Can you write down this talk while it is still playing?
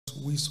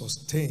we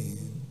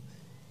sustain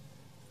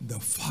the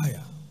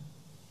fire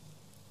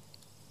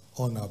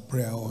on our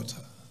prayer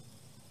altar?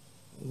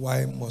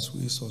 Why must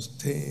we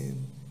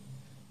sustain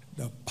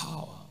the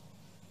power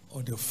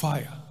or the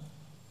fire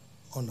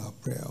on our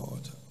prayer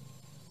altar?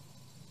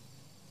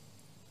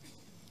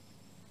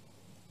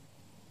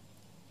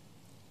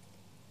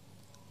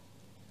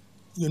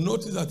 You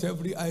notice that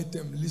every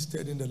item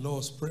listed in the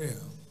Lord's Prayer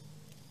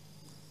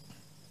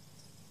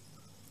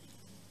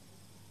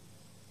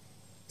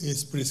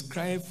is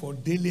prescribed for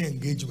daily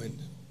engagement.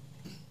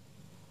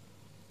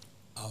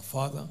 Our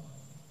Father,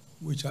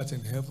 which art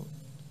in heaven,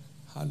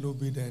 hallowed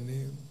be thy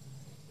name.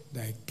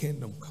 Thy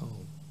kingdom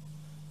come.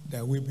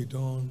 Thy will be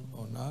done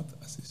on earth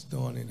as it's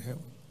done in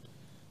heaven.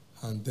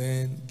 And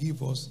then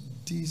give us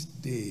this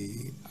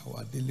day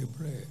our daily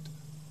bread.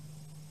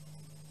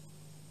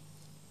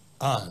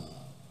 And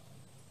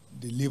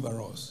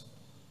deliver us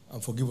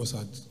and forgive us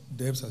our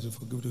debts as we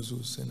forgive those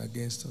who sin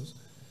against us.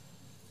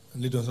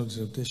 And lead us not into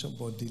temptation,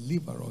 but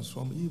deliver us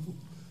from evil.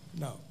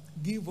 Now,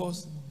 give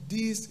us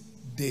this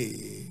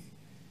day.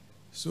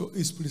 So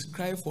it's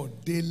prescribed for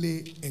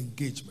daily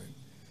engagement.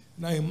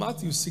 Now in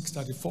Matthew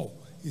 6:34,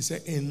 he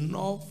said,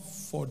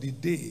 enough for the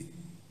day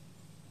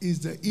is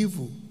the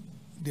evil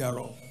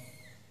thereof.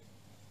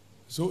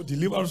 So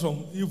deliver us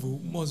from evil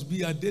must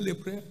be a daily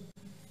prayer.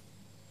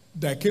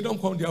 Thy kingdom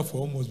come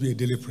therefore must be a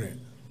daily prayer.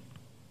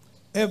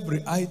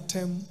 Every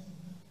item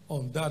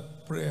on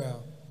that prayer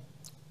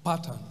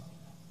pattern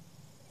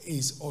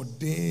is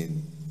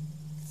ordained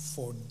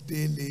for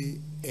daily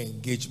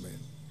engagement.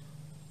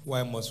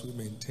 Why must we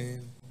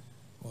maintain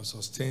or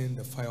sustain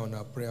the fire on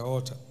our prayer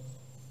altar?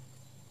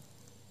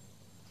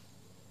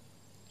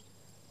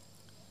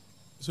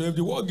 So if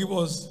the word give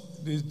us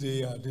this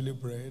day our daily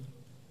bread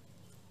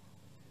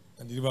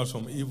and deliver us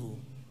from evil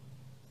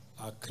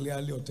are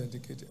clearly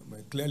authenticated,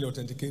 clearly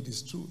authenticate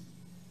is true.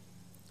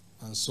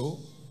 And so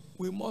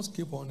we must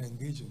keep on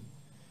engaging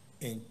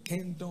in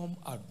kingdom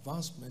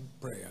advancement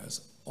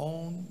prayers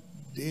on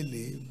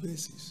daily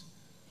basis.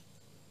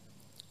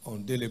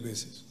 On daily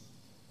basis.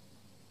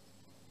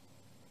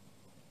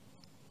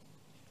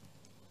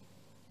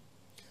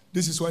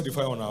 This is why the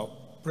fire on our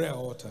prayer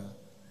altar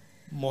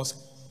must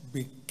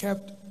be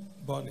kept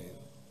burning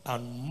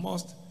and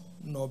must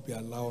not be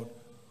allowed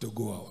to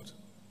go out.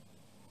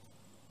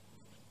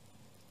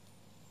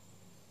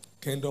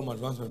 Kingdom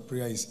advancement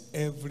prayer is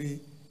every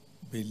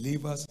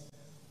believer's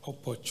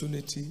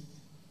opportunity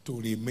to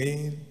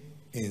remain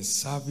in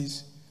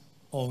service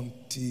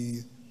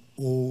until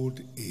old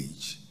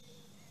age.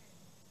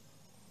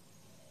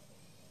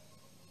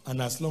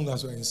 And as long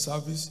as you're in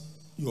service,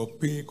 your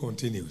pay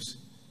continues.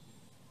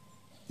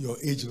 Your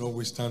age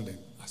notwithstanding.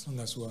 As long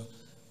as you are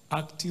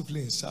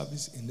actively in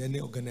service in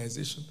any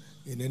organization,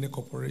 in any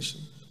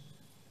corporation,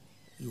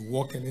 you're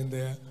working in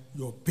there,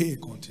 your pay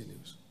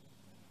continues.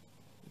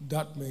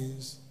 That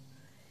means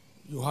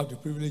you have the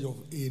privilege of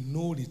a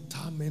no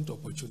retirement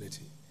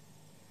opportunity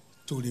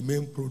to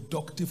remain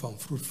productive and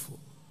fruitful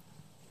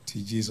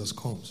till Jesus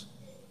comes.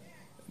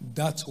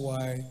 That's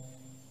why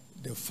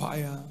the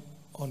fire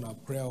on our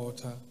prayer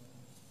altar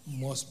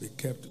must be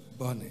kept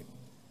burning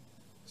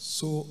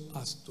so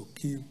as to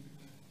keep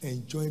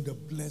enjoying the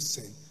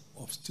blessing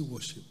of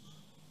stewardship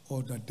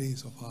all the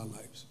days of our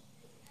lives.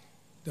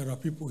 There are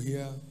people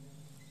here,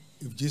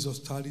 if Jesus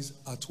tarries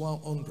at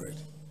 100,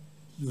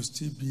 you'll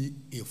still be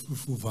a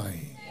fruitful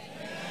vine.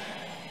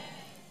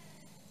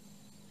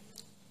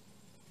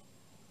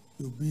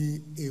 You'll be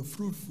a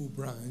fruitful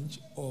branch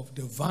of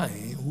the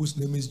vine whose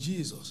name is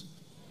Jesus.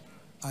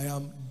 I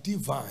am the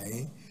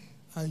vine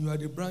and you are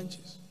the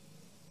branches.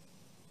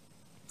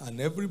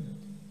 And every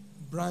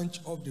branch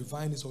of the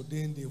vine is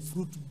ordained a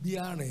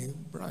fruit-bearing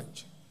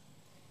branch.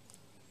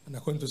 And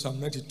according to Psalm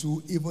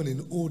 92, even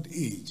in old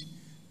age,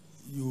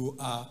 you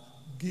are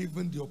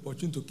given the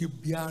opportunity to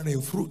keep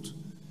bearing fruit,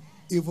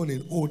 even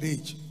in old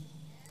age.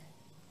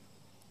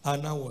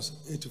 Anna was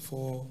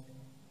 84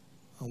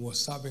 and was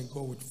serving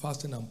God with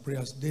fasting and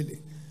prayers daily.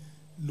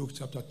 Luke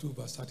chapter 2,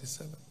 verse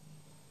 37.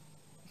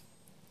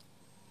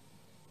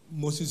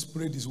 Moses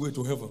prayed his way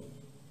to heaven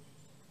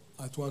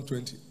at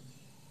 120.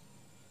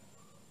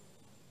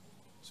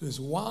 So it's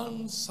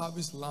one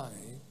service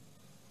line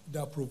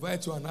that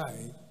provides you and I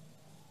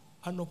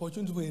an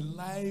opportunity for a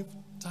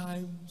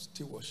lifetime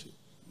stewardship.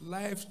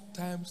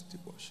 Lifetime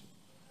stewardship.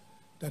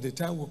 That the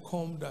time will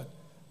come that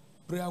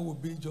prayer will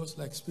be just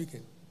like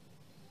speaking.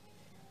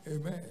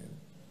 Amen.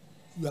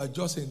 You are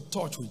just in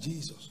touch with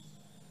Jesus.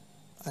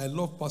 I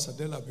love Pastor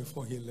Della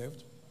before he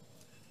left.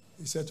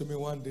 He said to me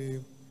one day,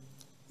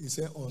 he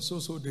said, on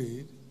so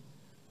day,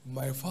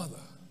 my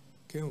father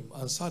came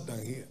and sat down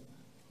here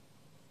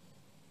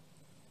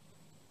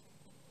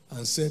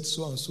and said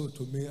so and so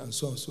to me, and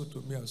so and so to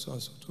me, and so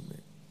and so to me.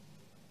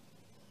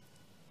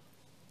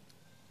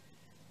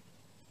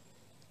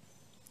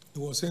 He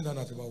was saying that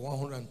at about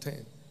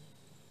 110.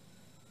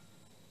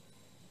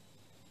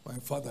 My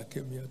father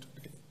came here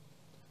today.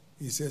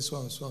 He said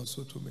so and so and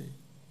so to me.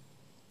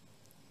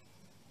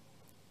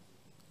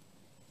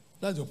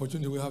 That's the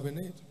opportunity we have in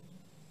it.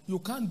 You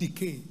can't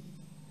decay.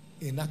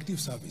 in active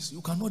service.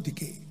 You cannot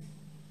decay.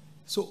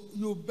 So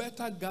you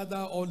better gather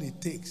all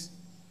it takes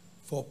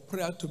for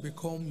prayer to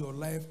become your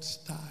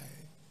lifestyle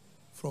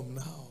from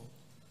now.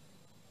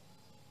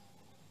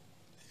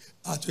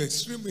 At your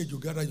extreme age, you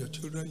gather your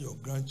children, your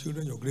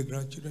grandchildren, your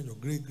great-grandchildren, your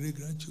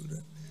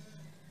great-great-grandchildren.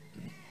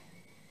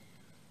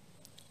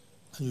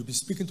 And you'll be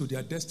speaking to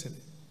their destiny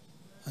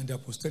and their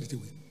posterity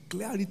with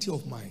clarity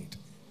of mind.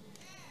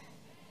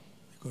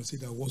 Because he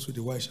that walks with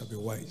the wise shall be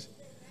wise.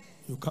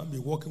 You can't be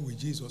walking with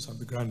Jesus and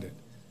be grounded.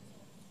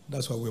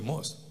 That's why we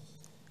must.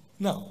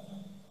 Now,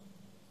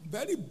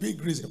 very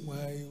big reason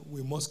why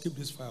we must keep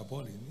this fire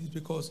burning is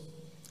because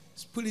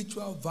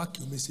spiritual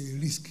vacuum is a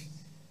risk.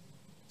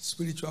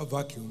 Spiritual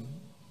vacuum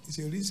is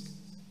a risk.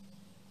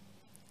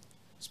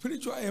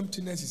 Spiritual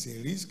emptiness is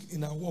a risk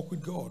in our walk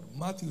with God.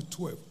 Matthew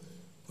 12,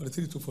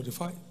 43 to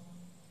 45.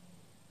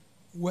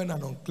 When the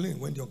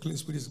unclean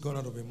spirit is gone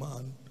out of a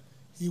man,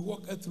 he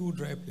walked through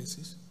dry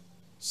places,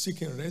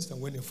 seeking rest, and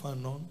when he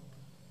found none,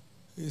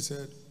 he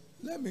said,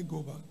 let me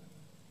go back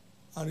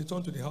and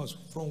return to the house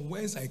from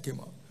whence I came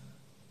out.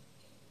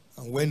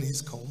 And when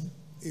he's come,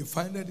 he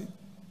findeth it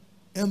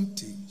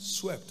empty,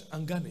 swept,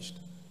 and garnished.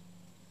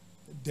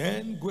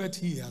 Then goeth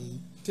he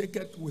and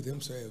taketh with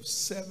himself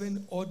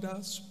 7 other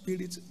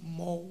spirits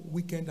more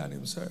wicked than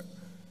himself.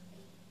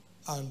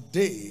 And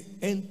they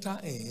enter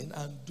in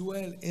and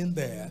dwell in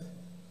there.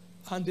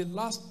 And the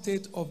last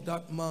state of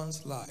that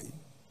man's life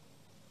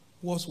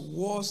was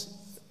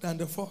worse than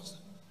the first.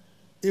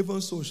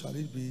 Even so shall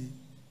it be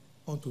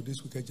unto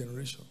this wicked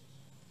generation.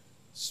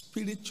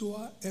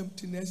 Spiritual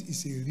emptiness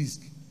is a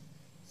risk.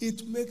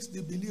 It makes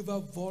the believer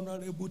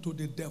vulnerable to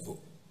the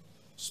devil.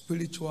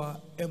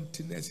 Spiritual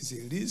emptiness is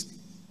a risk.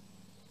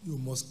 You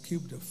must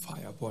keep the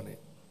fire burning.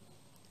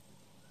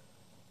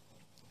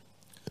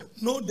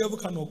 No devil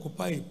can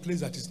occupy a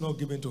place that is not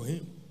given to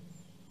him.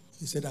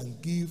 He said,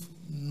 and give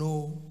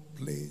no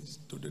place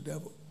to the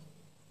devil.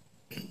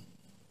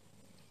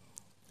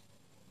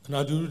 And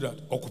how do you do that?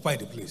 Occupy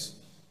the place.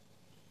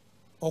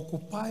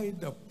 Occupy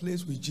the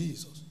place with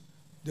Jesus.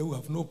 They will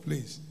have no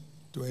place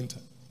to enter.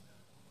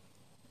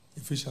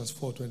 Ephesians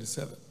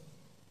 4:27.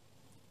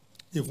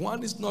 If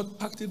one is not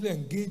actively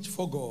engaged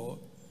for God,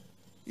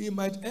 he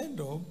might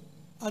end up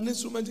an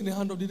instrument in the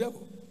hand of the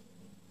devil.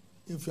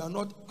 If you are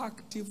not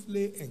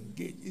actively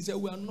engaged, he said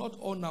we are not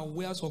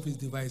unawares of his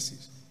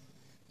devices.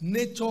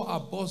 Nature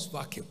abhors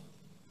vacuum.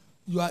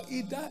 You are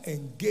either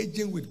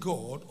engaging with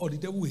God or the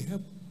devil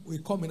will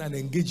come in and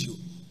engage you.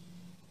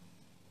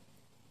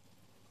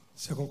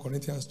 2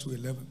 Corinthians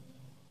 2:11.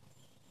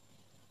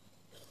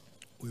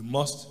 We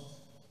must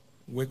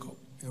wake up.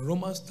 In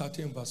Romans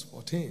 13 verse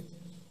 14,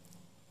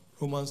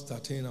 Romans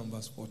 13 and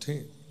verse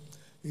 14,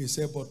 he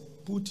said,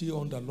 but put ye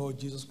on the Lord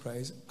Jesus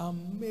Christ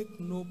and make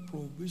no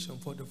provision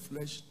for the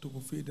flesh to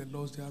fulfill the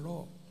laws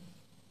thereof.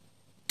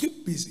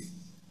 Keep busy.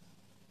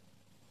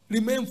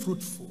 Remain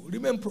fruitful.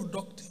 Remain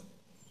productive.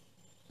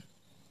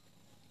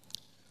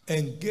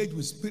 Engage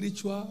with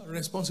spiritual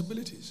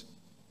responsibilities.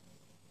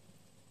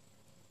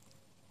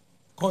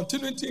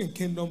 Continuity in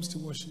kingdom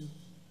stewardship,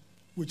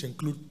 which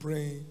include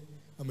prayer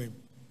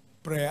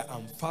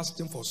and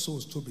fasting for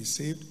souls to be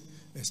saved,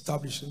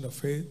 establishing the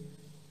faith,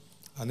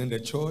 and in the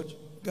church,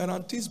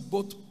 guarantees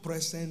both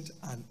present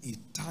and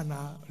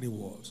eternal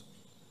rewards.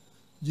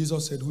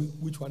 Jesus said,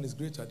 which one is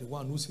greater, the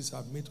one who sees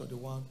our meat or the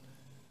one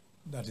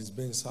that is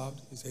being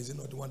served? He says, is it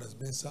not the one that's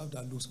being served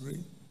that looks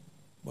great?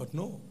 But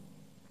no,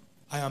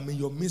 I am in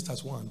your midst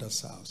as one that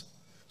serves.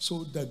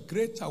 So the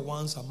greater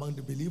ones among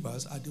the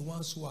believers are the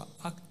ones who are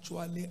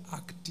actually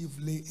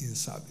actively in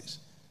service.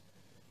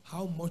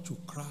 How much you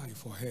cry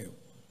for help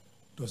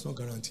does not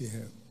guarantee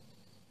help.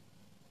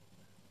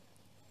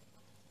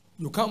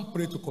 You can't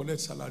pray to collect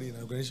salary in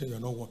an organization you are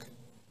not working.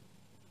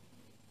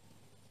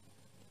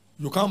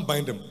 You can't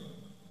bind them.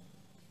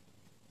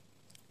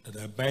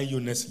 That I bind you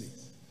Nestle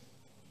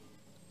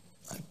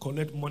and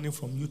collect money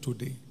from you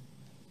today.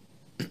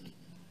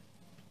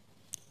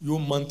 You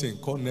mountain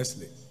called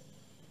Nestle.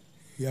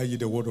 Hear ye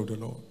the word of the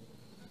Lord.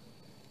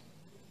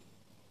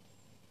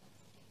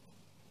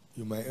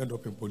 You might end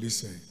up in police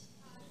cell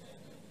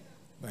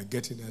by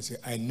getting there and say,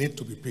 I need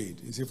to be paid.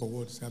 You say, for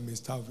what? Say, I'm in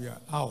staff here.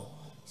 How?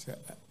 Say,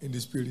 in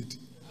the spirit.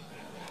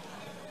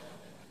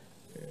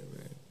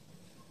 Amen.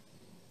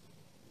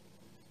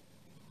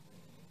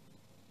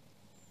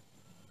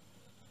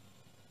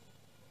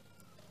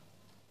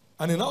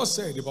 And he now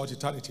said about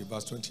eternity,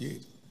 verse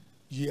 28,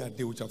 ye are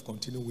they which have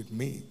continued with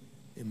me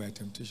in my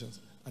temptations,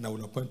 and I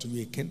will appoint to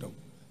you a kingdom,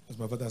 as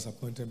my Father has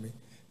appointed me,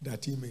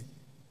 that ye may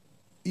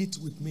eat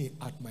with me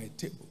at my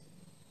table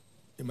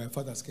in my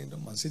Father's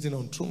kingdom, and sitting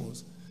on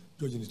thrones,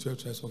 judging the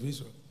 12 tribes of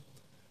Israel.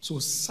 So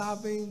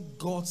serving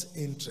God's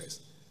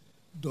interest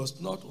does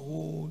not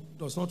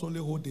only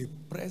hold the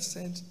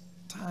present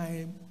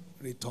time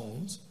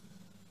returns,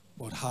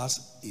 but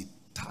has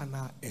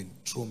eternal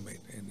enthronement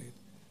in it.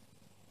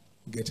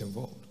 Get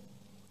involved.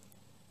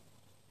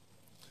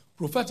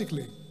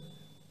 Prophetically,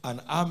 an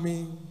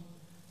army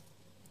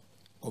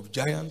of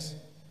giants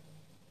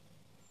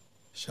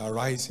shall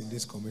rise in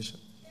this commission.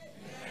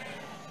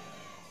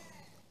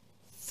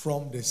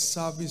 from the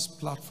service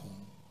platform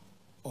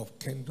of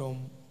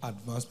Kingdom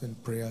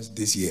Advancement Prayers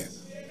this year.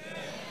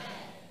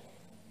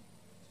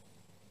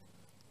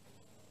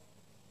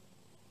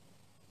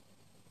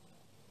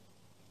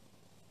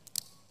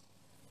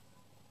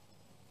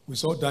 We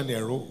saw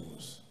Daniel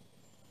rose,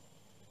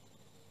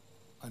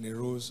 and he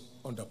rose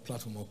on the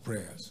platform of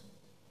prayers.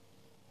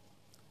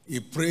 He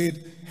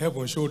prayed,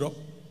 heaven showed up,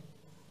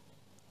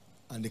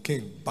 and the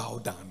king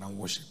bowed down and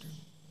worshipped him.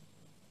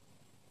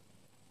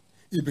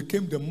 He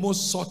became the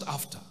most sought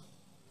after.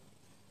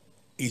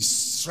 His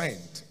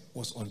strength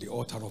was on the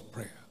altar of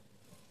prayer.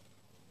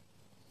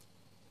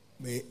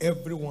 May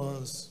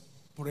everyone's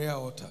prayer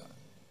altar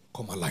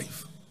come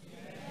alive.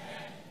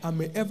 And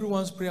may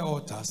everyone's prayer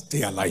altar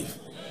stay alive.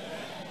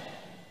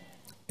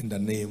 In the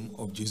name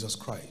of Jesus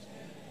Christ.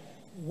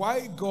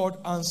 Why God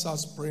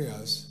answers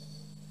prayers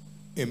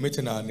in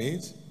meeting our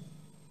needs?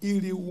 He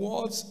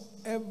rewards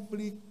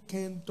every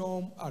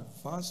kingdom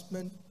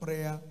advancement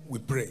prayer we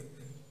pray.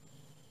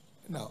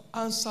 Now,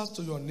 answers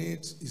to your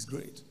needs is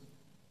great.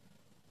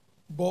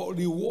 But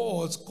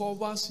rewards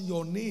covers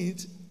your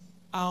needs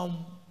and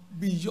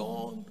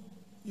beyond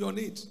your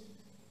needs.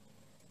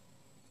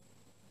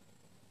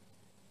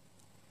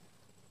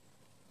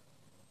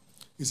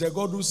 He said,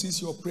 God who sees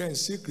your prayer in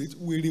secret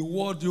will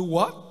reward you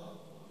what?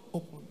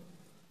 Open.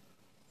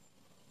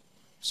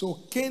 So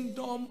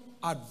kingdom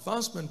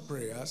advancement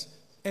prayers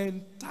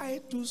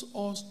entitles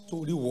us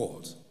to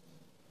rewards.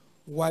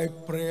 While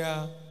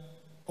prayer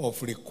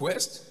of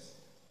request,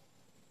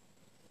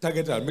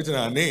 targeted at meeting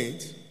our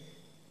needs,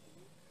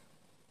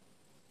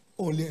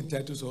 only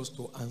entitles us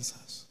to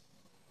answers.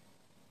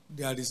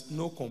 There is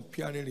no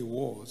comparing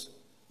rewards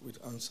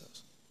with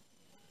answers.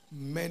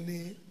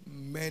 Many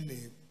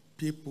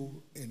people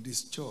in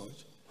this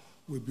church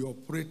will be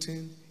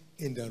operating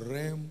in the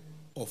realm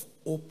of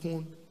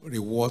open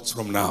rewards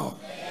from now.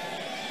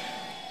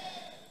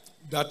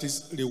 That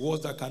is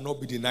rewards that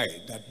cannot be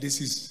denied, that this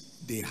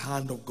is the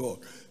hand of God.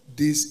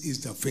 This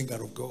is the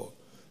finger of God.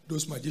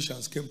 Those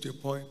magicians came to a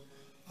point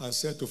and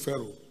said to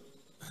Pharaoh,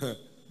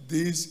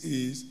 this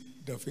is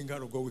the finger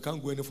of God. We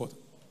can't go any further.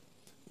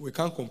 We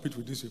can't compete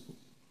with these people.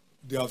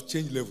 They have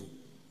changed level.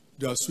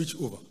 They have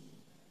switched over.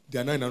 They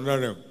are now in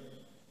another realm.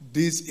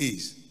 This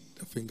is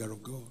the finger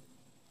of God.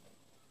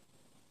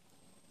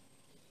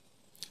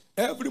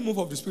 Every move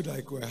of the Spirit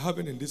like we're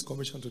having in this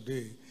commission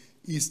today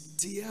is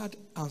steered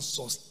and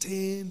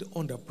sustained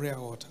on the prayer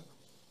altar.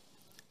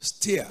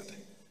 Steered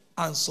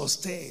and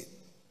sustained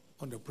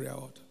on the prayer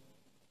altar.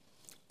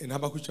 In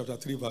Habakkuk chapter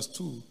 3 verse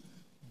 2,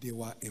 they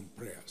were in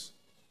prayers.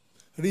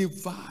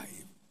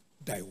 Revive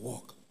thy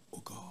work, O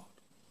God.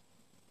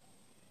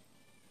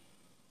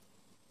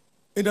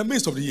 In the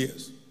midst of the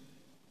years,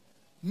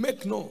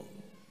 make known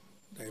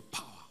thy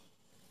power.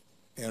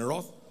 In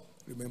wrath,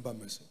 remember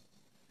mercy.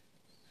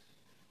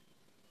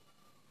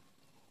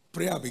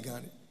 Prayer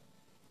began.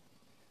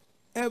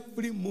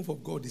 Every move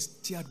of God is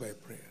steered by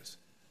prayers.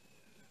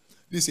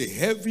 This is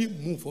a heavy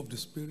move of the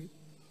Spirit,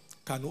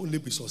 can only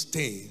be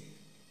sustained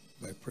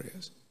by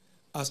prayers.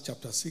 Acts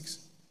chapter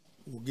 6,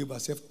 we'll give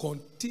ourselves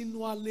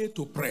continually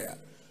to prayer,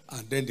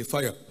 and then the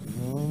fire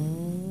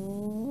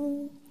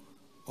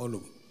all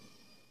over.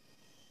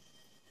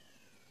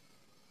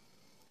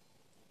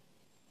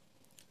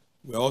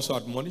 We are also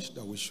admonished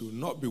that we should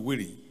not be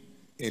weary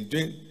in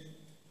doing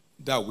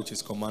that which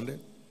is commanded,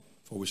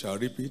 for we shall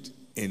reap it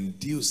in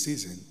due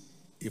season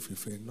if we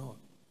fail not.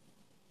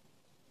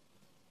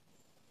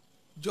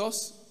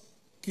 Just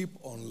keep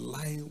on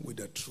lying with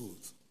the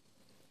truth.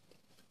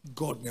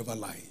 God never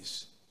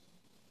lies.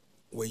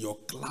 When your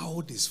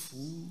cloud is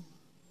full,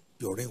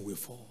 your rain will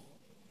fall.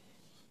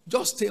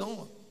 Just stay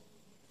on.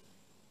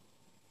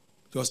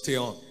 Just stay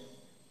on.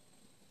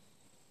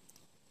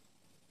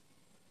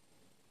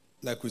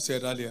 Like we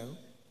said earlier,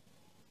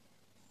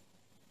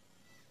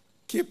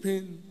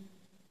 keeping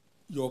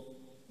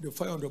the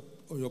fire on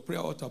your prayer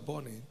altar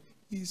burning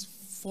is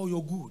for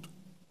your good.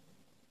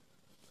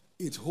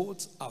 It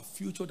holds a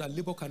future that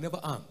labor can never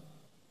earn.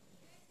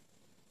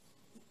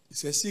 It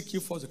says, seek ye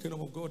first the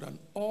kingdom of God, and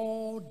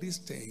all these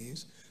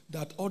things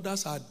that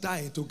others are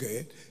dying to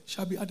get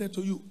shall be added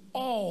to you.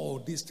 All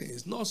these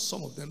things, not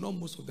some of them, not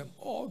most of them,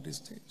 all these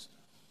things.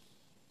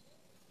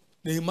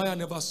 Nehemiah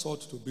never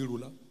sought to be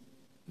ruler.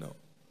 No.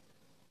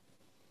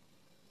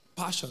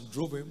 Passion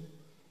drove him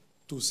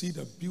to see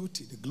the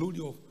beauty, the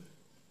glory of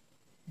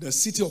the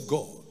city of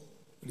God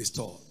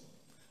restored.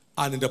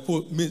 And in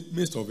the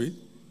midst of it,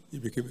 he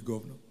became a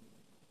governor.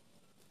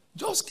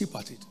 Just keep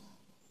at it.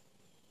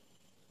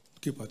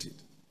 Keep at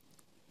it.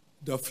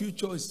 The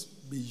future is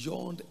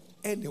beyond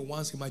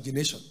anyone's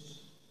imagination.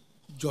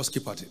 Just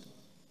keep at it.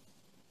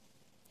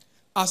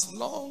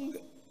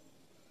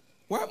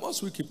 Why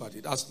must we keep at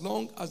it? As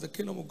long as the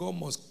kingdom of God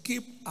must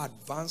keep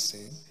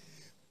advancing,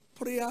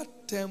 prayer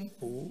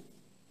tempo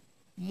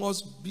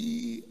must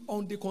be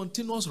on the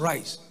continuous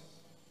rise.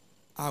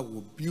 I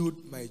will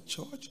build my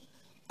church,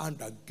 and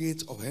the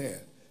gates of hell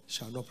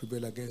shall not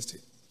prevail against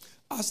it.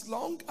 As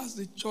long as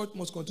the church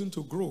must continue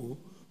to grow,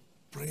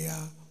 prayer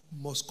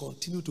must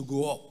continue to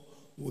go up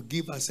we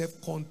give ourselves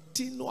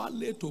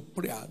continually to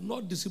prayer,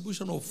 not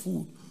distribution of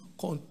food,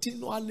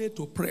 continually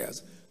to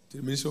prayers, to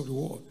the ministry of the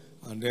word.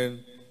 And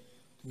then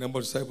the number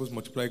of disciples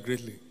multiplied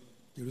greatly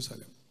in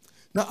Jerusalem.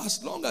 Now,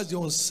 as long as the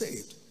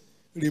unsaved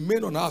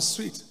remain on our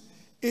street,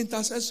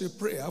 intercessory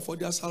prayer for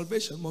their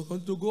salvation must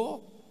continue to go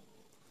up.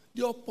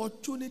 The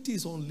opportunity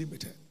is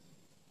unlimited.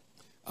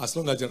 As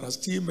long as there are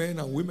still men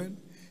and women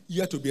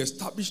yet to be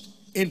established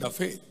in the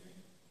faith,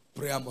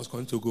 prayer must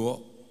continue to go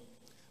up.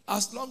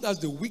 As long as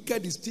the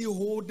wicked is still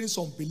holding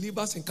some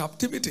believers in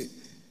captivity,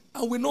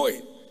 and we know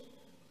it,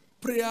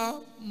 prayer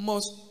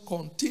must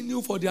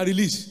continue for their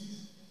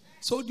release.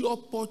 So the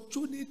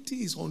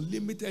opportunity is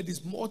unlimited, is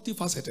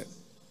multifaceted.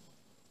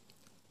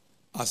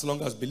 As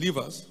long as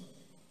believers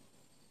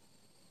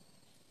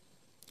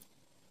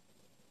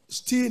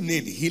still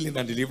need healing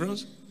and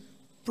deliverance,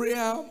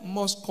 prayer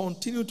must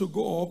continue to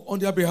go up on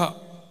their behalf.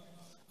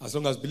 As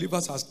long as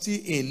believers are still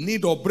in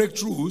need of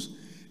breakthroughs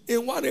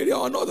in one area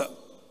or another,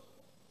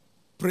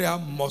 prayer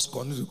must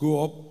continue to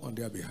go up on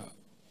their behalf.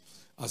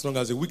 As long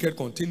as the wicked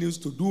continues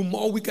to do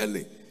more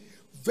wickedly,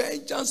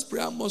 vengeance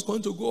prayer must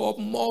continue to go up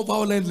more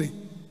violently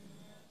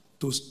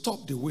to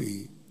stop the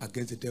way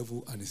against the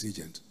devil and his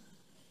agent.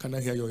 Can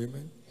I hear your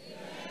amen? Amen.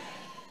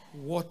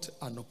 What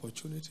an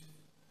opportunity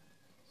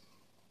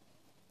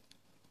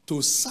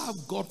to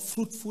serve God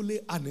fruitfully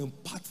and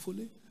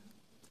impactfully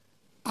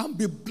and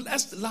be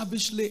blessed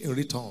lavishly in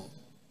return.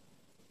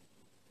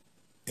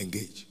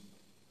 Engage.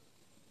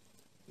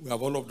 We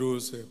have all of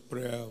those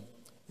prayer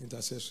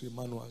intercessory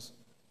manuals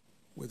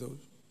with us.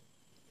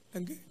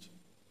 Engage.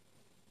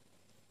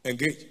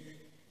 Engage.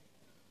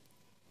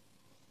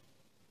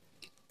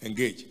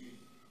 Engage.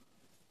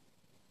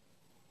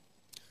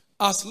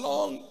 As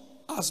long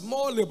as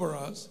more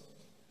laborers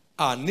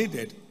are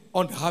needed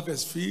on the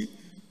harvest field,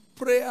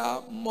 prayer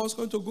must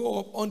going to go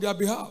up on their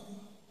behalf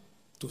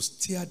to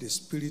stir the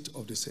spirit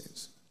of the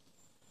saints.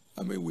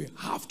 I mean, we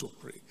have to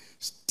pray.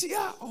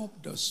 Stir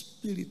up the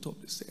spirit of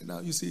the saints. Now,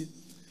 you see,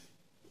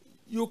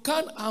 you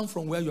can't earn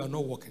from where you are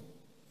not working.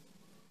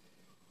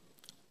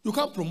 You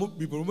can't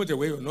be promoted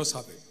where you are not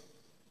serving.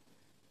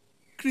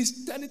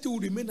 Christianity will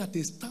remain at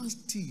a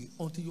standstill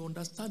until you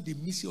understand the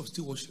mystery of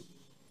still worship.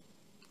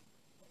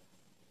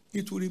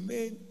 It will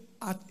remain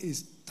at a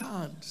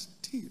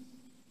standstill.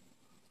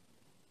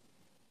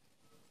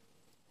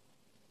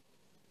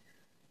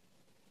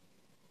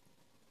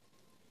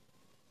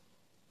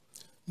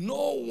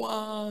 No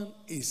one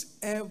is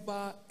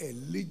ever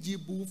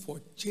eligible for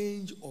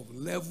change of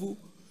level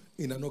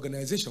in an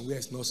organization where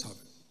it's not serving.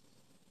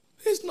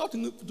 He's not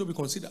to be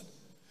considered.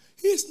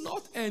 He's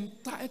not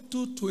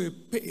entitled to a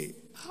pay.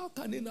 How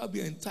can he not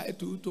be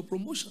entitled to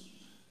promotion?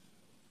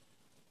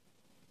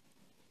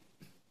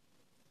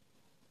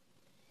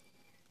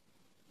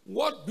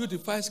 What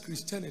beautifies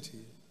Christianity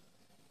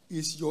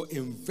is your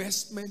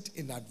investment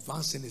in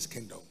advancing his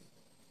kingdom.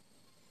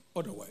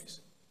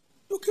 Otherwise,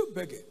 you keep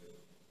begging.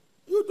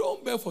 You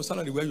don't beg for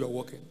salary where you are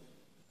working.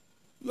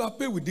 You are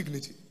paid with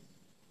dignity.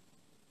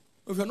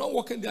 If you're not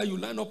working there, you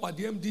line up at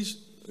the MD's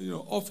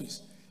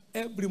office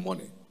every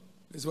morning.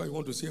 That's why you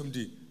want to see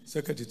MD.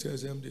 Secretary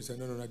tells MD, say,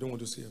 no, I don't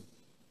want to see him.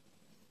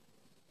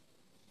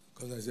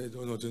 Because I said,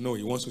 no,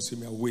 he wants to see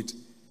me. I wait.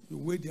 You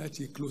wait there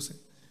till he closes.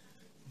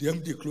 The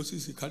MD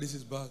closes, he carries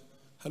his bag.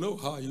 Hello,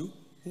 how are you?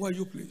 Who are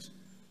you, please?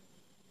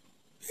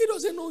 He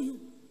doesn't know you.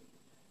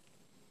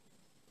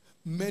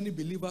 Many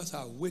believers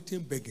are waiting,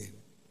 begging,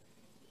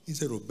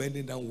 instead of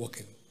bending down,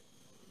 walking.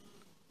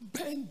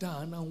 Bend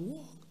down and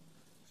walk.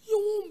 You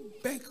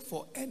won't beg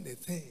for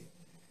anything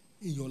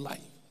in your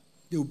life.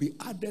 They will be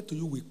added to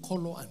you with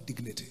color and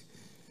dignity.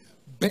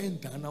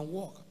 Bend down and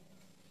walk.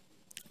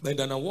 Bend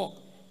down and walk.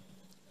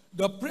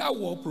 The prayer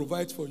wall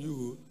provides for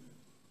you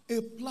a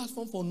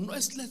platform for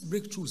noiseless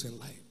breakthroughs in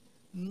life.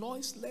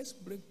 Noiseless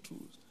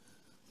breakthroughs.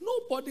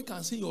 Nobody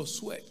can see your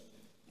sweat,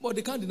 but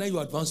they can't deny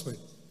your advancement.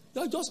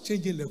 They're just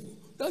changing level.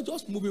 They're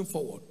just moving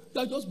forward.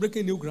 They're just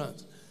breaking new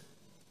ground.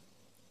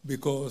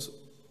 Because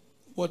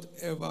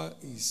whatever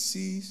he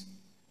sees,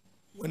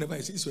 whenever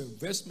he sees your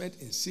investment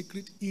in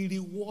secret, he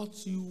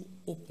rewards you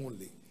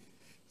openly.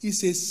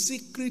 It's a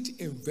secret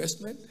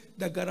investment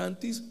that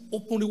guarantees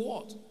open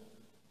reward.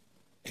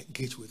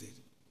 Engage with it.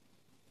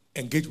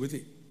 Engage with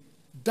it.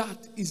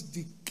 That is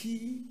the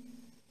key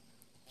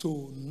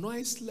to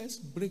noiseless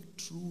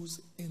breakthroughs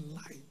in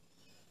life.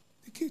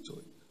 The key to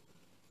it.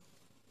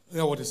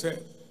 Hear what he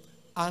said.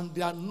 And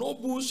their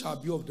nobles shall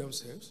be of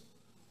themselves,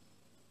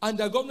 and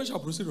their government shall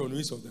proceed on the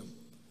wings of them.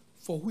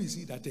 For who is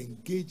he that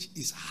engage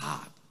his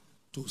heart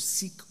to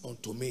seek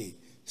unto me,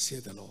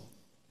 saith the Lord.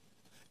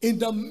 In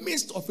the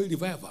midst of a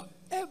revival,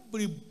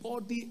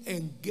 everybody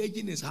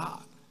engaging his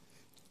heart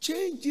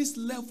changes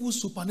level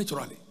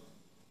supernaturally.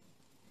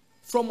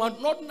 From an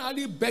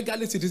ordinary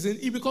beggarly citizen,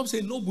 he becomes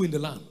a noble in the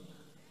land.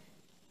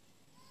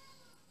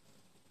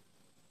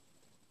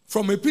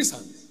 From a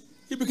peasant,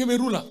 he became a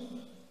ruler.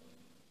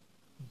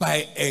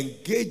 By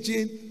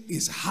engaging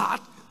his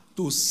heart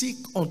to seek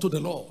unto the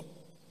Lord.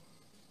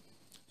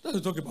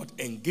 Let's talk about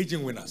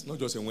engaging winners, not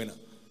just a winner.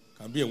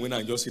 Can be a winner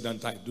and just sit down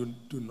tight, do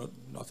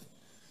nothing.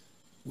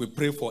 We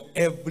pray for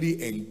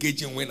every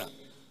engaging winner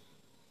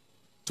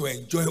to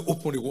enjoy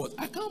open rewards.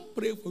 I can't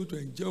pray for you to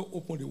enjoy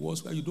open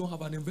rewards where you don't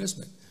have an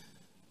investment.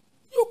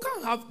 You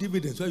can't have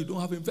dividends where you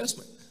don't have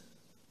investment.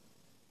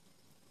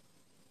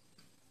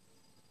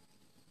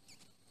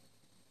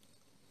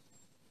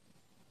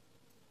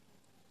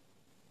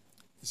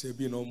 He said,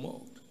 be not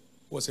mocked.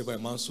 Whatsoever a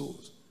man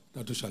sows,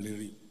 that too shall he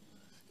reap.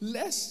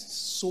 Let's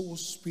sow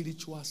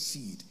spiritual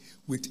seed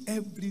with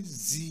every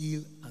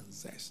zeal and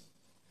zest.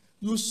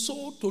 You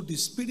sow to the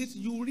Spirit,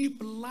 you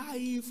reap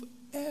life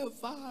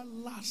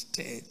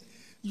everlasting.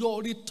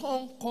 Your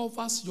return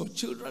covers your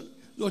children,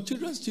 your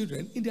children's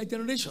children in their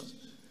generations.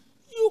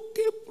 You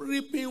keep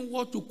reaping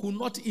what you could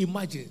not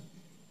imagine.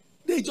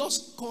 They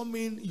just come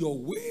in your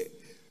way.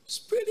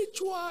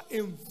 Spiritual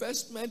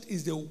investment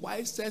is the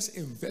wisest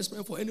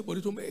investment for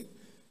anybody to make.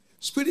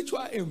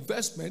 Spiritual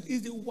investment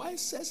is the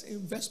wisest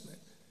investment.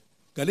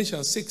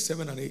 Galatians 6,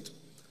 7, and 8.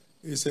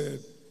 He said,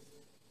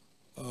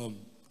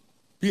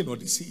 be not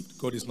deceived,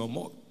 God is not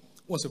mocked.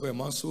 Whatsoever a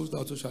man sows,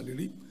 that shall he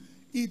reap.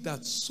 He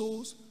that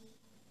sows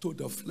to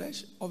the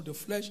flesh, of the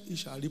flesh he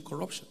shall reap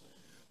corruption.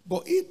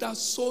 But he that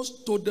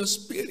sows to the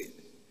Spirit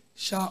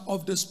shall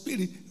of the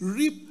Spirit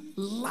reap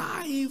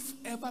life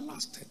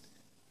everlasting.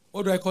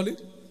 What do I call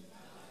it?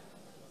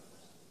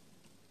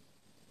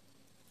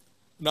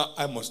 Now,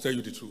 I must tell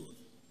you the truth.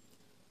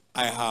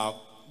 I have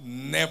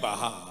never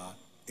had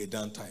a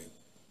down time.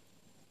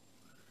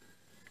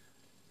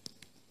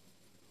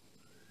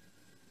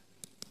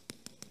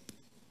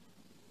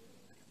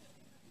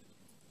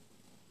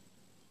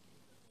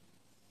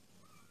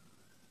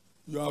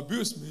 You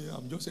abuse me,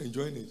 I'm just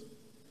enjoying it.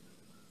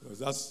 Because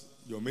that's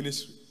your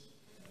ministry.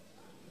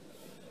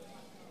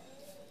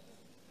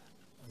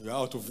 You're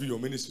out of your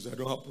ministry, so I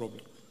don't have a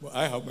problem. But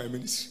I have my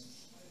ministry.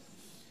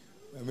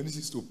 My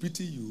ministry is to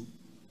pity you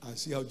and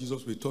see how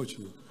Jesus will touch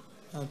you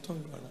and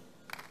turn you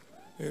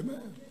around.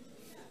 Amen.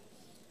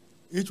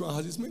 Each one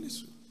has his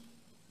ministry.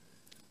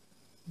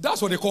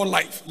 That's what they call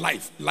life.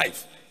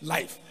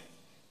 Life.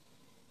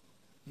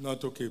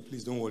 Not okay,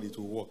 please don't worry, it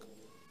will work.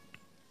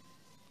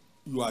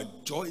 You are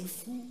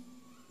joyful.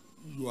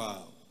 You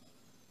are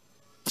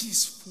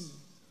peaceful.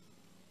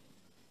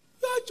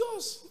 You are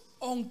just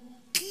on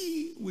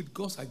key with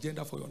God's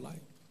agenda for your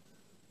life.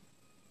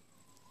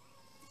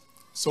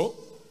 So,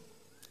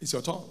 it's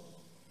your turn.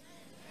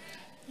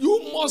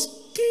 You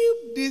must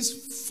keep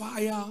this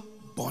fire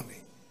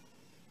burning.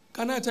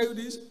 Can I tell you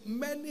this?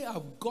 Many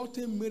have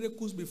gotten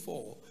miracles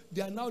before.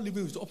 They are now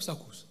living with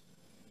obstacles.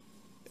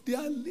 They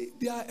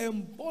are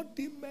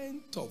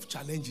embodiment of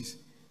challenges.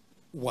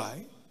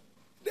 Why?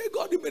 They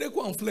got the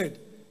miracle and fled.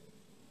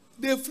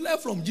 They fled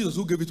from Jesus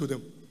who gave it to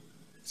them.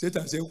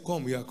 Satan said,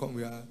 come here.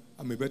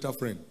 I'm a better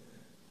friend.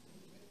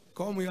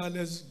 Come here,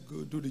 let's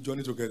go do the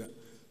journey together.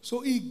 So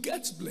he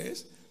gets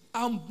blessed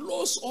and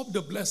blows up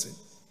the blessing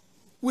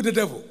with the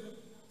devil.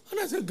 And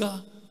I said,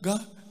 God,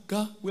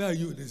 where are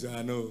you? They said,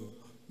 I know.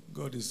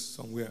 God is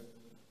somewhere.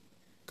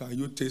 Can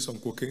you taste some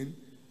cocaine?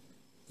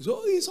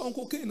 So he's on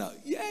cocaine now.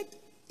 Yet,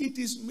 it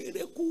is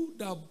miracle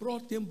that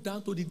brought him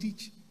down to the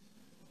ditch.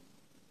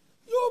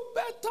 You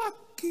better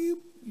keep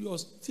your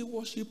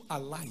stewardship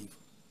alive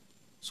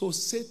so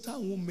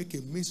Satan won't make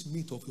a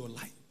mincemeat of your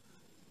life.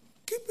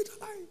 Keep it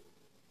alive.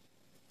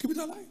 Keep it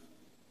alive.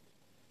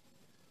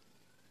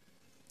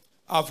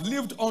 I've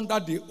lived under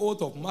the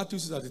oath of Matthew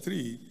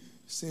 6:33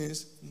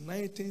 since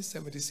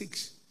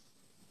 1976.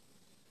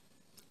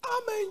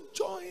 I'm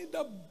enjoying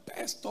the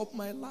best of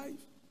my life.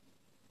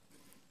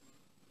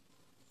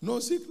 No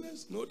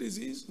sickness, no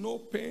disease, no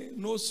pain,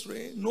 no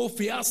strain, no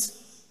fears.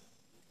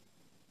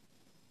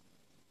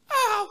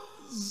 I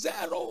have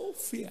zero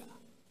fear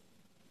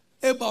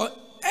about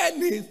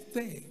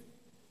anything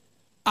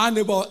and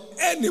about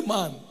any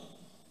man.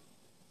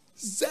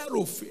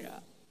 Zero fear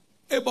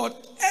about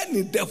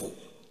any devil.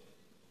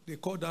 They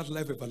call that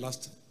life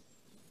everlasting.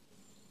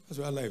 That's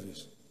what life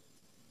is.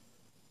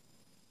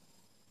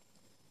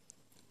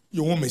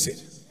 You won't miss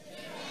it.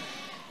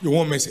 You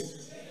won't miss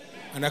it.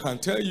 And I can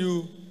tell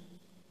you,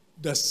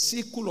 the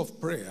sickle of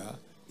prayer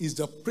is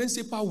the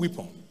principal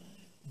weapon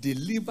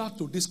delivered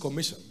to this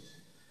commission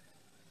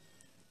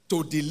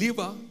to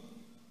deliver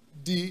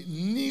the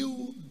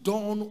new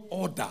dawn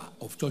order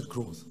of church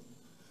growth.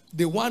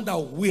 The one that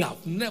we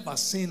have never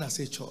seen as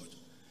a church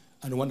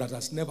and the one that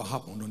has never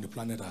happened on the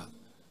planet Earth.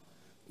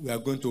 We are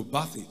going to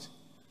birth it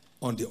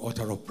on the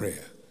altar of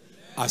prayer.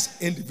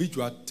 As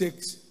individual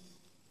takes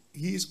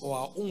his or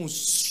our own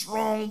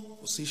strong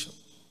position.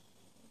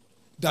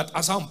 That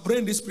as I'm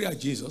praying this prayer,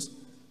 Jesus,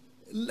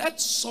 let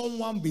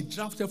someone be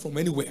drafted from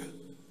anywhere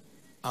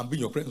and be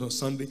in your presence on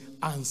Sunday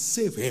and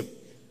save him.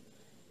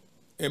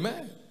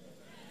 Amen.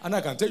 And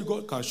I can tell you,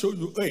 God can show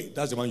you, hey,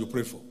 that's the man you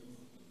prayed for.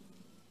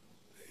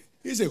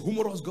 He's a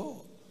humorous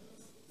God.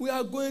 We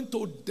are going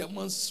to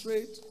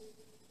demonstrate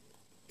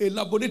a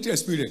laboratory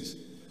experience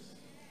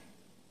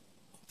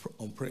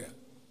on prayer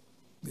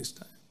this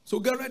time. So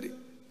get ready.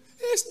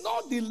 It's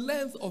not the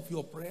length of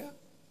your prayer.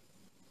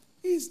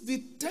 It's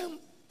the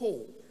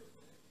tempo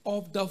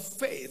of the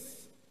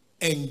faith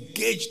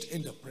engaged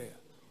in the prayer.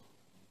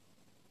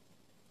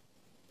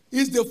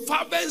 It's the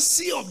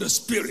fervency of the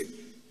Spirit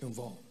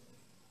involved.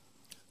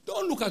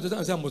 Don't look at the time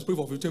and say, I must pray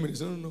for 15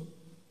 minutes. No.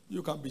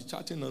 You can be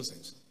chatting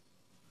nonsense.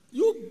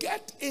 You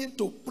get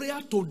into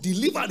prayer to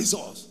deliver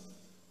results.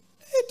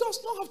 It does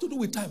not have to do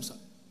with time, sir.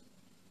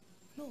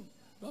 No,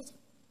 nothing.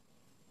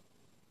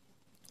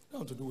 It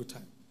doesn't have to do with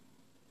time.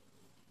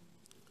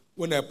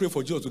 When I pray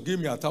for Jesus to give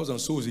me 1,000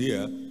 souls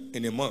here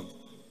in a month,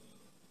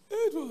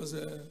 it was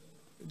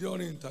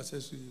during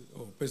intercessory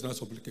or personal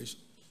supplication.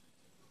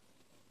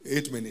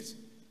 8 minutes.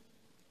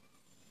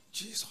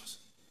 Jesus,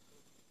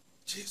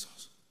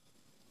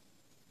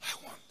 I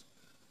want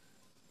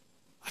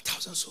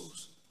 1,000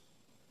 souls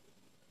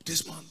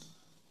this month.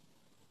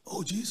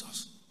 Oh,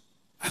 Jesus,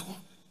 I want.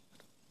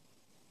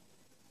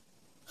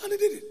 And he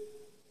did it.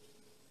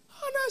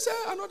 And I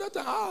said another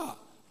time,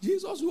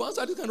 Jesus, you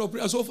answered this kind of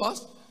prayer so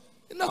fast.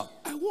 Now,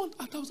 I want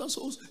 1,000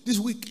 souls this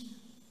week.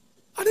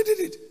 And he did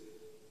it.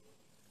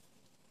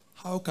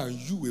 How can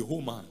you, a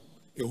whole man,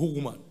 a whole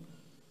woman,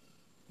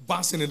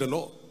 basking in the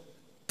Lord,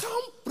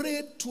 come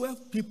pray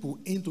 12 people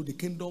into the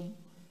kingdom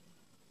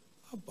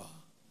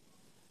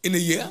in a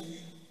year?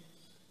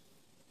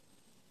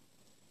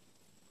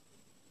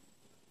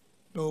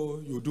 No,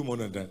 you do more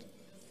than that.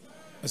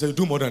 I said, you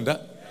do more than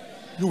that?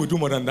 You will do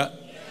more than that?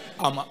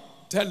 I'm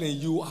telling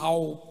you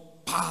how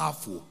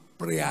powerful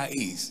prayer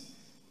is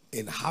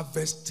in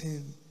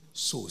harvesting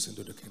souls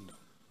into the kingdom.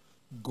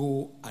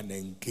 Go and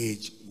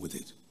engage with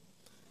it.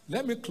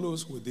 Let me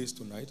close with this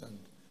tonight, and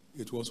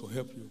it will also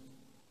help you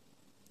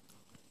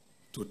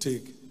to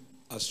take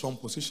a strong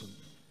position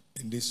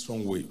in this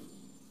strong wave.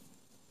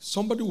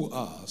 Somebody will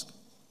ask,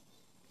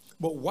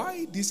 but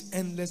why this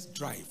endless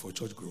drive for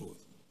church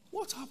growth?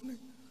 What's happening?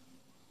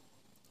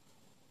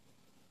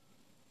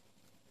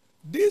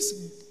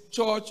 This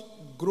church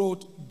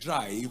growth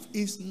drive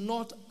is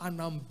not an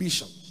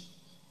ambition,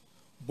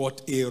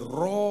 but a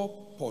raw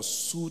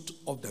pursuit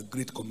of the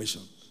Great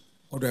Commission.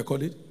 What do I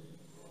call it?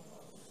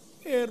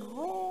 A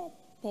raw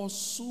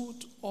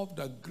pursuit of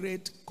the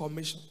Great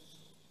Commission.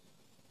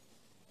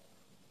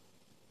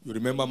 You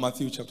remember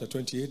Matthew chapter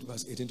 28,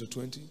 verse 18 to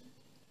 20?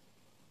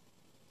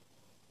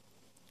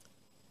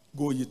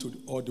 Go ye to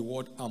all the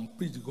world and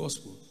preach the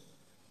gospel.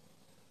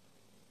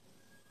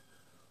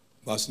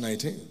 Verse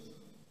 19.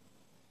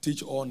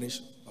 Teach all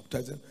nations,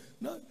 baptize them.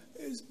 Now,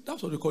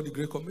 that's what we call the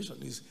Great Commission,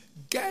 is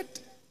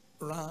get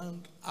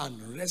round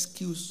and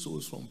rescue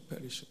souls from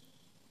perishing.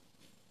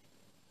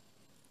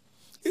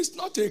 It's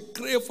not a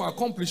crave for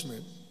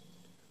accomplishment,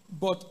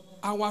 but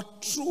our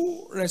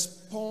true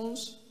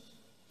response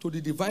to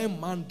the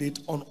divine mandate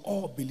on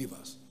all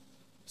believers.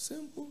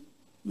 Simple.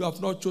 You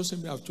have not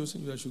chosen me, I have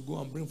chosen you. I should go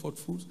and bring forth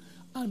fruits,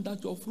 and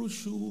that your fruit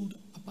should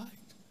abide.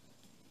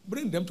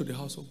 Bring them to the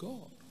house of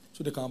God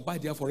so they can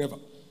abide there forever.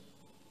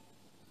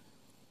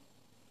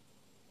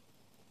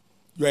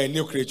 You are a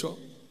new creature,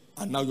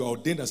 and now you are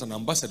ordained as an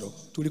ambassador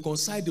to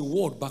reconcile the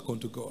world back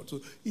unto God.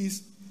 So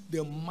it's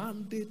the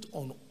mandate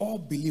on all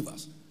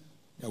believers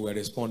that we are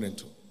responding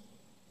to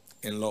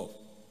in love.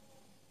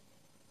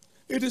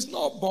 It is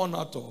not born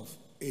out of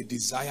a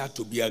desire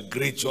to be a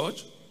great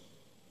church.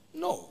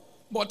 No,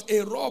 but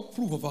a raw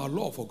proof of our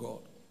love for God.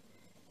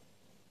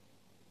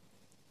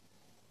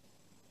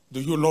 Do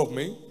you love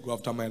me? Go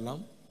after my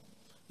lamb.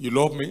 You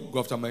love me? Go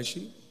after my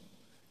sheep.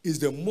 It's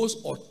the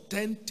most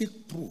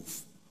authentic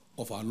proof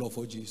of our love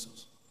for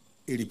Jesus.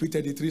 He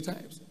repeated it 3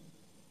 times.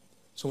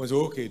 Someone said,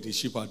 okay, the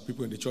sheep are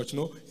people in the church.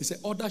 No, he said,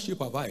 other sheep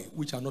have I,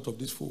 which are not of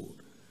this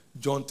fold.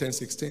 John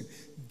 10:16.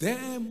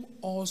 Them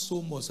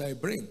also must I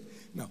bring.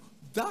 Now,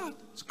 that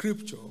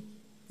scripture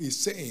is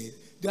saying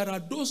there are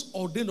those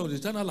ordained of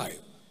eternal life.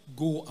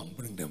 Go and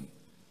bring them.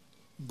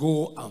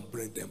 Go and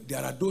bring them.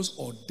 There are those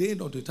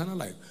ordained of eternal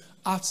life.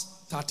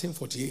 Acts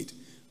 13:48.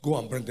 Go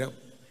and bring them.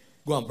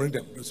 Go and bring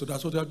them. So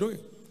that's what they are doing.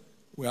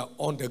 We are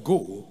on the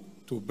go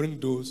to bring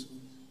those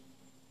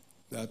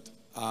that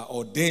are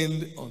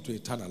ordained unto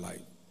eternal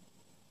life.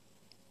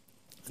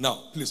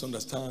 Now, please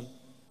understand,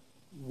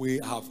 we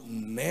have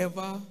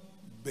never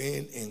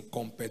been in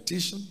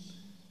competition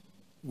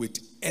with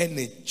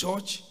any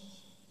church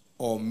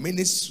or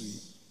ministry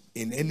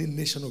in any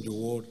nation of the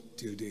world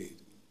till date.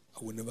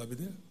 I will never be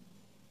there.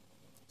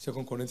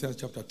 2 Corinthians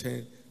chapter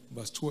 10,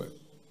 verse 12.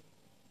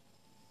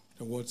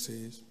 The word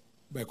says,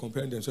 by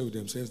comparing themselves with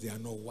themselves, they are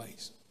not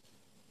wise.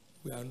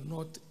 We are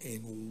not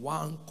in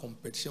one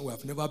competition. We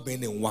have never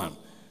been in one.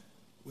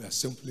 We are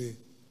simply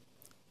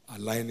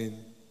aligning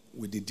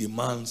with the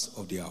demands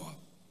of the hour.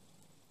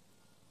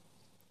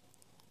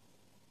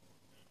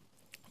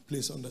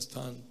 Please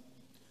understand,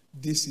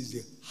 this is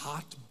the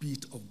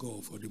heartbeat of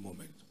God for the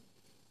moment.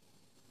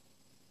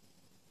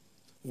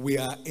 We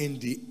are in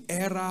the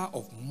era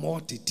of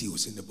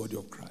multitudes in the body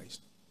of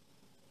Christ.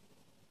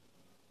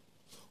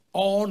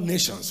 All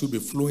nations will be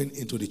flowing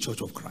into the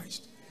church of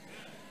Christ.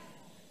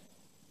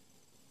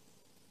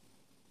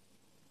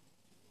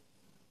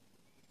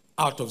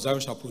 Out of Zion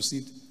shall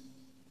proceed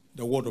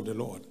the word of the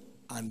Lord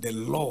and the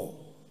law.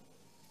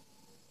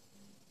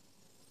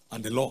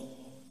 And the law.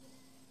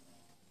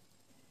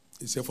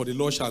 He said, for the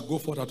law shall go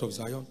forth out of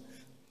Zion,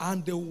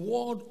 and the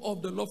word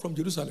of the Lord from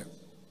Jerusalem.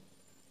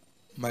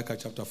 Micah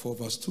chapter 4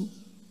 verse 2.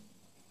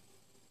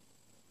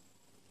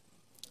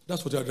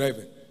 That's what you're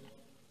driving.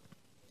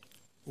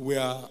 We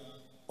are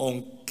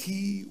on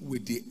key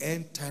with the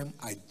end time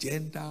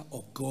agenda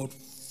of God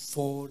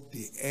for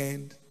the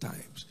end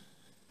times.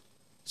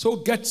 So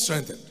get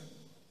strengthened.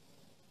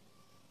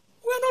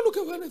 We are not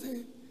looking for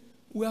anything.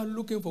 We are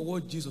looking for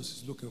what Jesus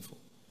is looking for.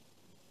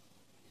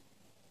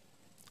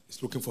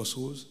 He's looking for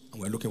souls,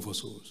 and we're looking for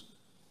souls.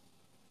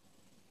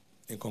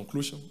 In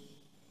conclusion,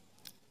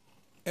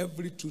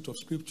 every truth of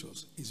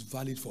scriptures is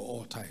valid for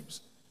all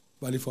times.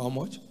 Valid for how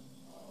much?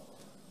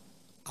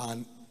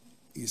 And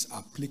is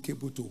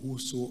applicable to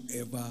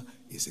whosoever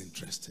is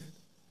interested.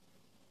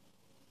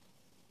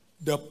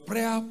 The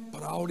prayer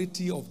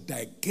priority of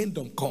thy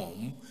kingdom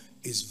come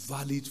is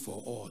valid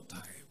for all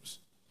times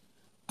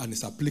and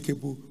is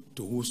applicable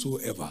to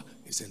whosoever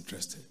is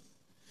interested.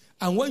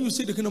 And when you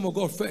see the kingdom of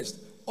God first,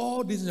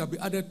 all these shall be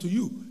added to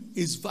you.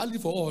 Is valid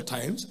for all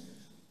times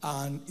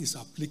and is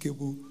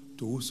applicable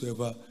to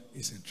whosoever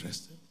is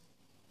interested.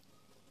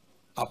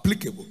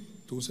 Applicable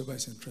to whosoever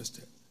is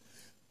interested.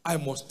 I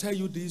must tell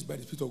you this by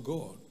the Spirit of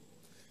God.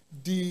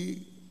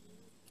 The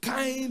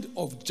kind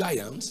of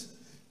giants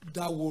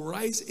that will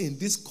rise in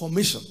this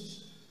commission,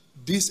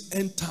 this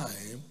end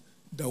time,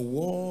 the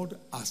world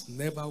has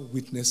never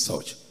witnessed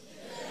such.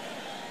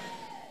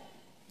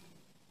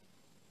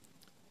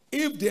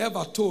 If they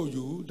ever told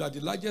you that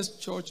the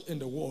largest church in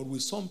the world will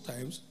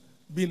sometimes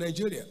be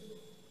Nigeria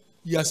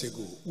years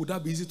ago, would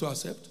that be easy to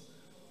accept?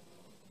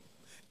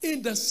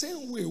 In the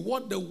same way,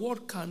 what the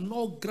world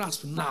cannot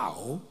grasp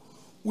now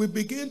will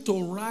begin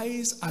to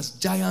rise as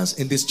giants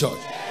in this church.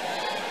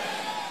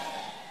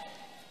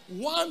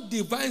 One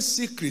divine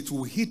secret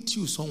will hit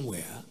you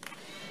somewhere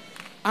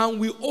and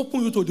will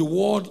open you to the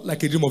world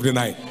like a dream of the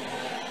night.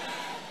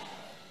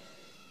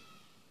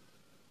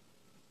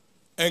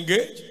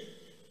 Engage.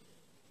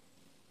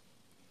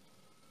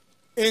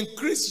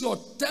 Increase your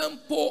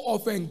tempo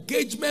of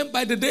engagement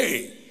by the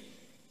day.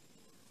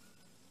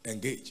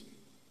 Engage.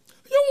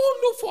 You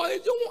won't look for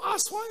it. You won't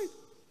ask for it.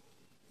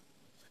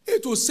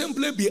 It will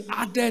simply be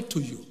added to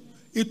you.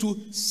 It will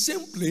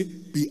simply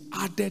be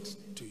added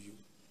to you.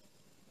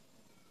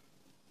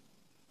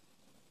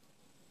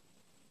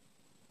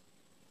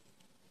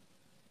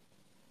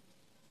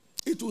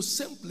 It will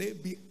simply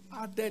be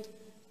added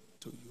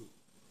to you.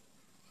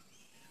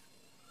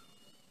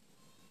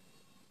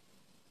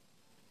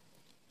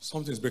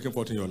 Something is breaking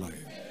forth in your life.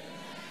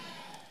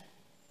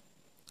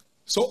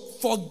 So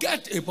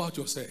forget about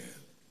yourself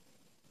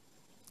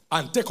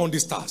and take on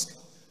this task.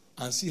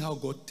 And see how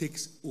God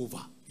takes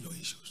over your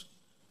issues.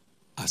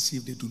 As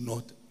if they do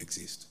not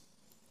exist.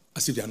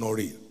 As if they are not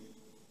real.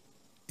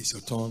 It's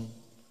your turn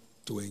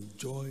to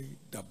enjoy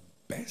the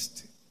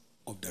best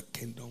of the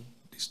kingdom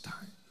this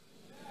time.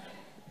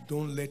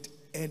 Don't let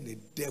any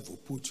devil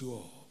put you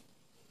off.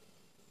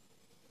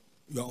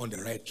 You are on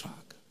the right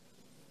track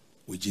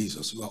with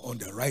Jesus. You are on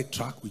the right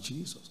track with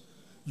Jesus.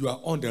 You are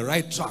on the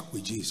right track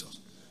with Jesus.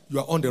 You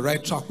are on the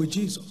right track with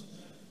Jesus.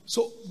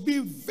 So be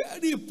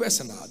very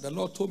personal. The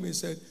Lord told me, He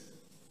said,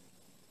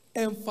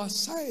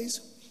 emphasize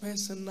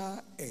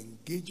personal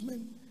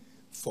engagement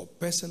for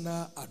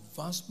personal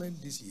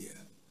advancement this year,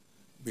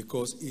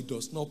 because it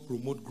does not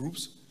promote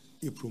groups,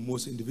 it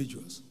promotes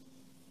individuals.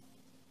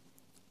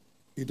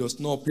 It does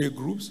not pay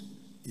groups,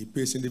 it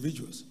pays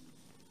individuals.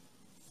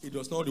 It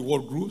does not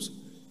reward groups,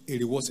 it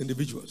rewards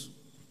individuals.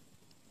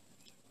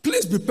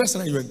 Please be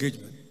personal in your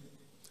engagement.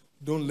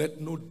 Don't let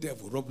no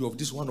devil rob you of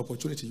this one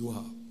opportunity you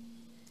have.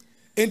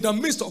 In the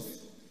midst of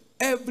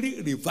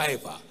every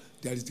revival,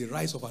 there is the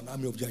rise of an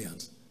army of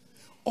giants.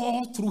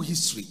 All through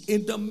history,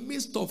 in the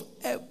midst of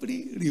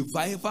every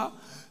revival,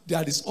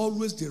 there is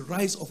always the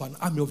rise of an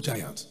army of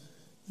giants.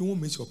 You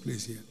won't miss your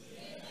place here.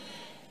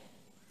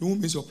 You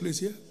won't miss your place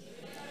here.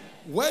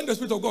 When the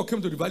Spirit of God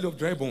came to the valley of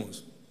dry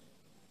bones,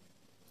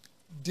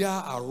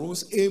 there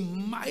arose a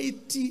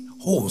mighty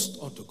host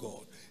unto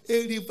God.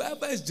 A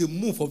revival is the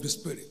move of the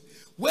Spirit.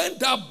 When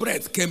that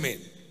breath came in,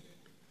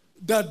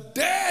 the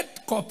dead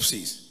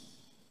corpses,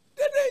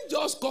 they didn't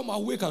just come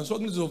awake and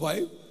struggle to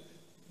survive.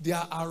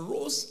 There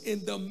arose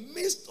in the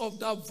midst of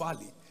that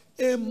valley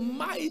a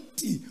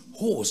mighty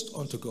host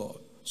unto God.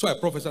 So I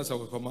prophesied as I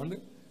was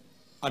commanded,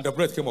 and the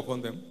breath came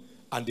upon them,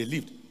 and they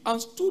lived and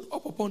stood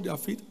up upon their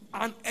feet,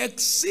 an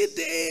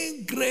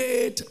exceeding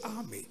great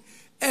army.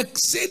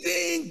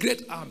 Exceeding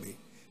great army.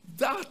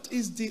 That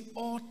is the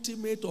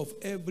ultimate of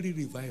every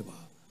revival.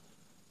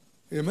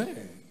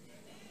 Amen.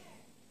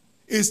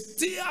 It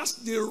steers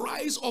the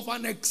rise of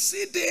an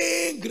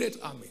exceeding great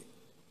army.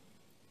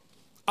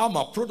 I'm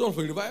a product of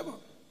a revival.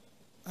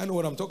 I know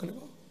what I'm talking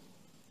about.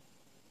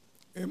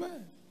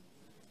 Amen.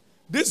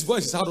 This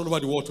voice is heard all over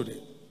the world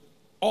today.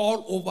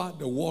 All over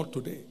the world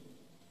today.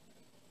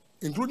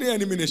 Including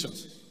enemy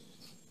nations.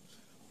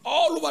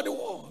 All over the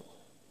world.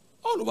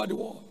 All over the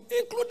world.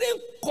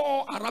 Including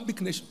core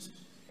Arabic nations.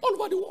 All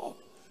over the world.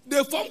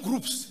 They form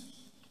groups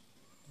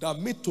that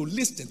meet to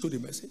listen to the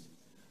message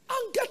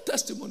and get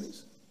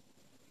testimonies.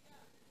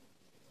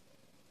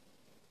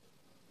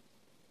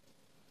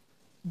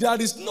 There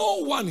is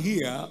no one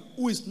here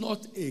who is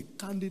not a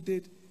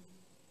candidate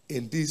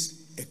in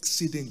this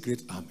exceeding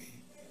great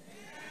army.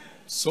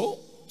 So,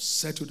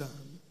 settle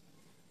down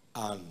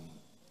and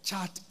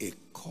chart a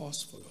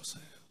course for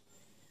yourself.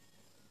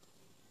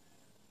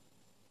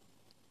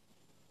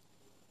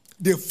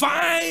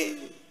 Define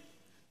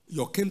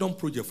your kingdom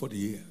project for the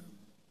year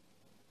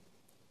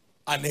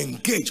and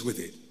engage with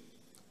it,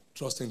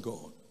 trusting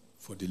God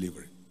for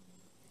delivery.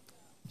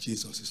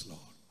 Jesus is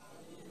Lord.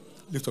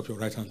 Lift up your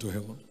right hand to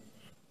heaven.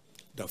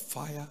 The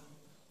fire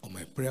on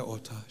my prayer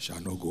altar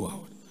shall not go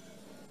out.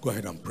 Go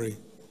ahead and pray.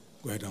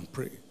 Go ahead and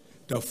pray.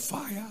 The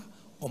fire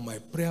on my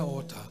prayer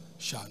altar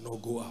shall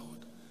not go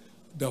out.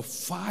 The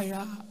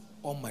fire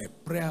on my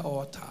prayer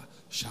altar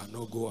shall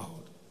not go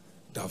out.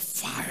 The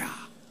fire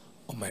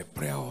on my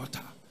prayer altar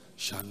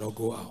shall not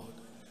go out.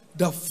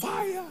 The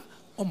fire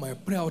on my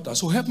prayer altar.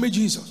 So help me,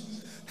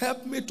 Jesus.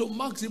 Help me to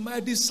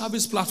maximize this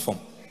service platform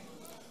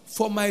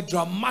for my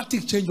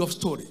dramatic change of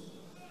story,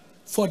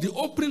 for the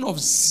opening of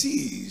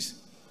seas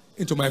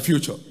into my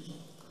future.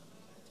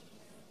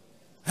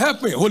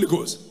 Help me, Holy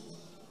Ghost.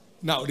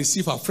 Now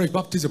receive a fresh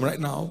baptism right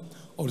now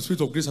of the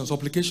Spirit of grace and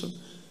supplication.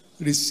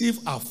 Receive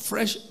a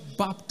fresh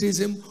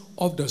baptism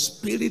of the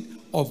Spirit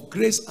of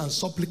grace and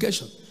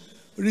supplication.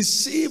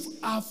 Receive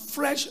a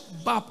fresh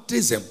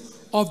baptism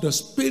of the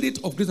Spirit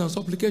of grace and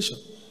supplication.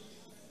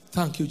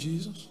 Thank you,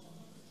 Jesus.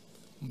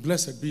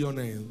 Blessed be your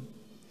name.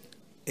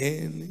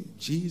 In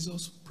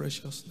Jesus'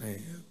 precious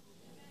name.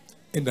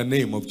 In the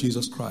name of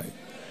Jesus Christ.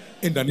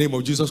 In the name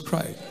of Jesus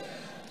Christ.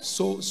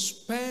 So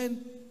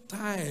spend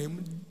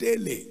time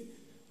daily.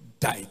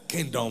 Thy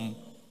kingdom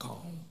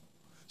come.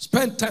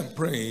 Spend time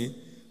praying.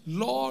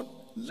 Lord,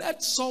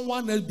 let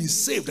someone else be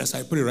saved as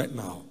I pray right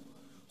now.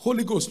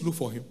 Holy Ghost, look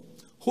for him.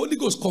 Holy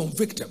Ghost,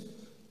 convict him.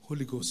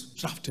 Holy Ghost,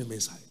 draft him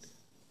inside.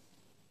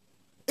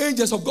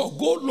 Angels of God,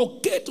 go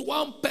locate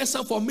one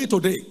person for me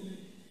today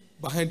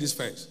behind this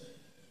fence.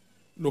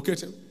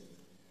 Locate him.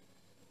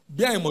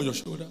 Bear him on your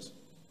shoulders.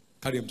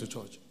 Carry him to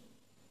church.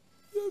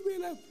 You'll be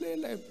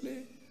like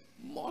play.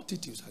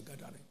 Multitudes are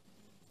gathering.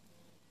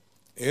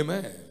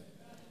 Amen.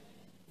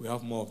 We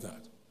have more of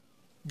that.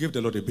 Give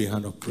the Lord a big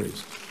hand of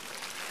praise.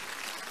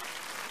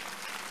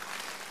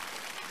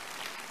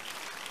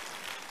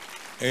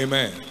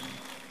 Amen.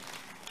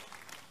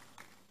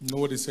 You know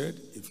what he said?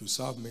 If you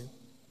serve me,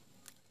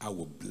 I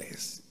will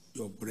bless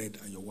your bread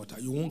and your water.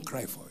 You won't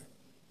cry for it.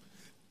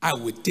 I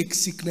will take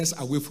sickness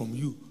away from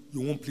you.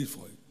 You won't plead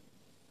for it.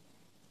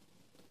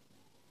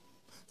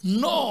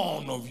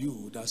 None of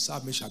you that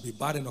serve me shall be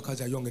barren or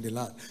cast young in the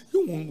land.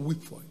 You won't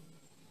weep for it.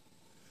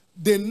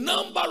 The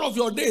number of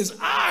your days,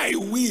 I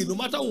will, no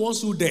matter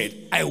once you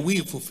dead, I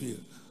will fulfill.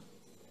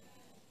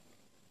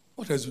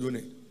 What else do you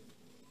need?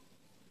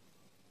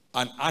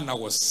 And Anna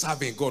was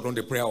serving God on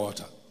the prayer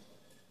altar.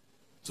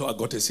 So I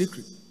got a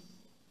secret.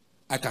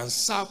 I can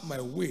serve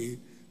my way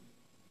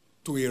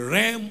to a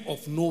realm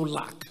of no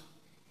lack,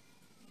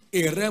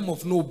 a realm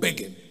of no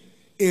begging,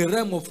 a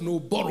realm of no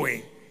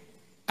borrowing.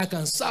 I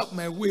can serve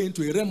my way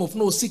into a realm of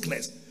no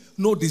sickness,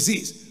 no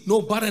disease,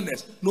 no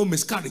barrenness, no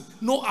miscarriage,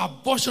 no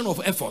abortion of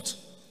effort.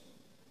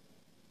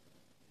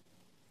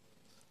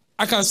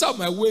 I can serve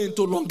my way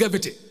into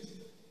longevity,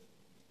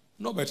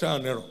 no better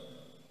and error.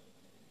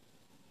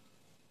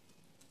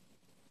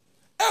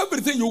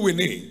 Everything you will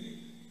need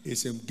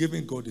is in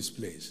giving God His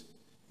place.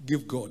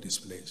 Give God His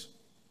place.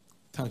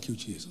 Thank you,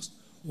 Jesus.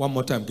 One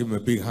more time, give him a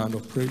big hand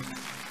of praise.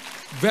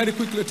 Very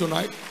quickly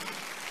tonight,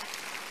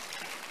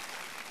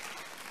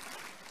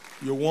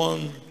 you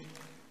want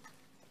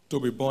to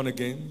be born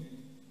again.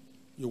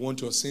 You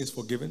want your sins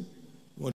forgiven.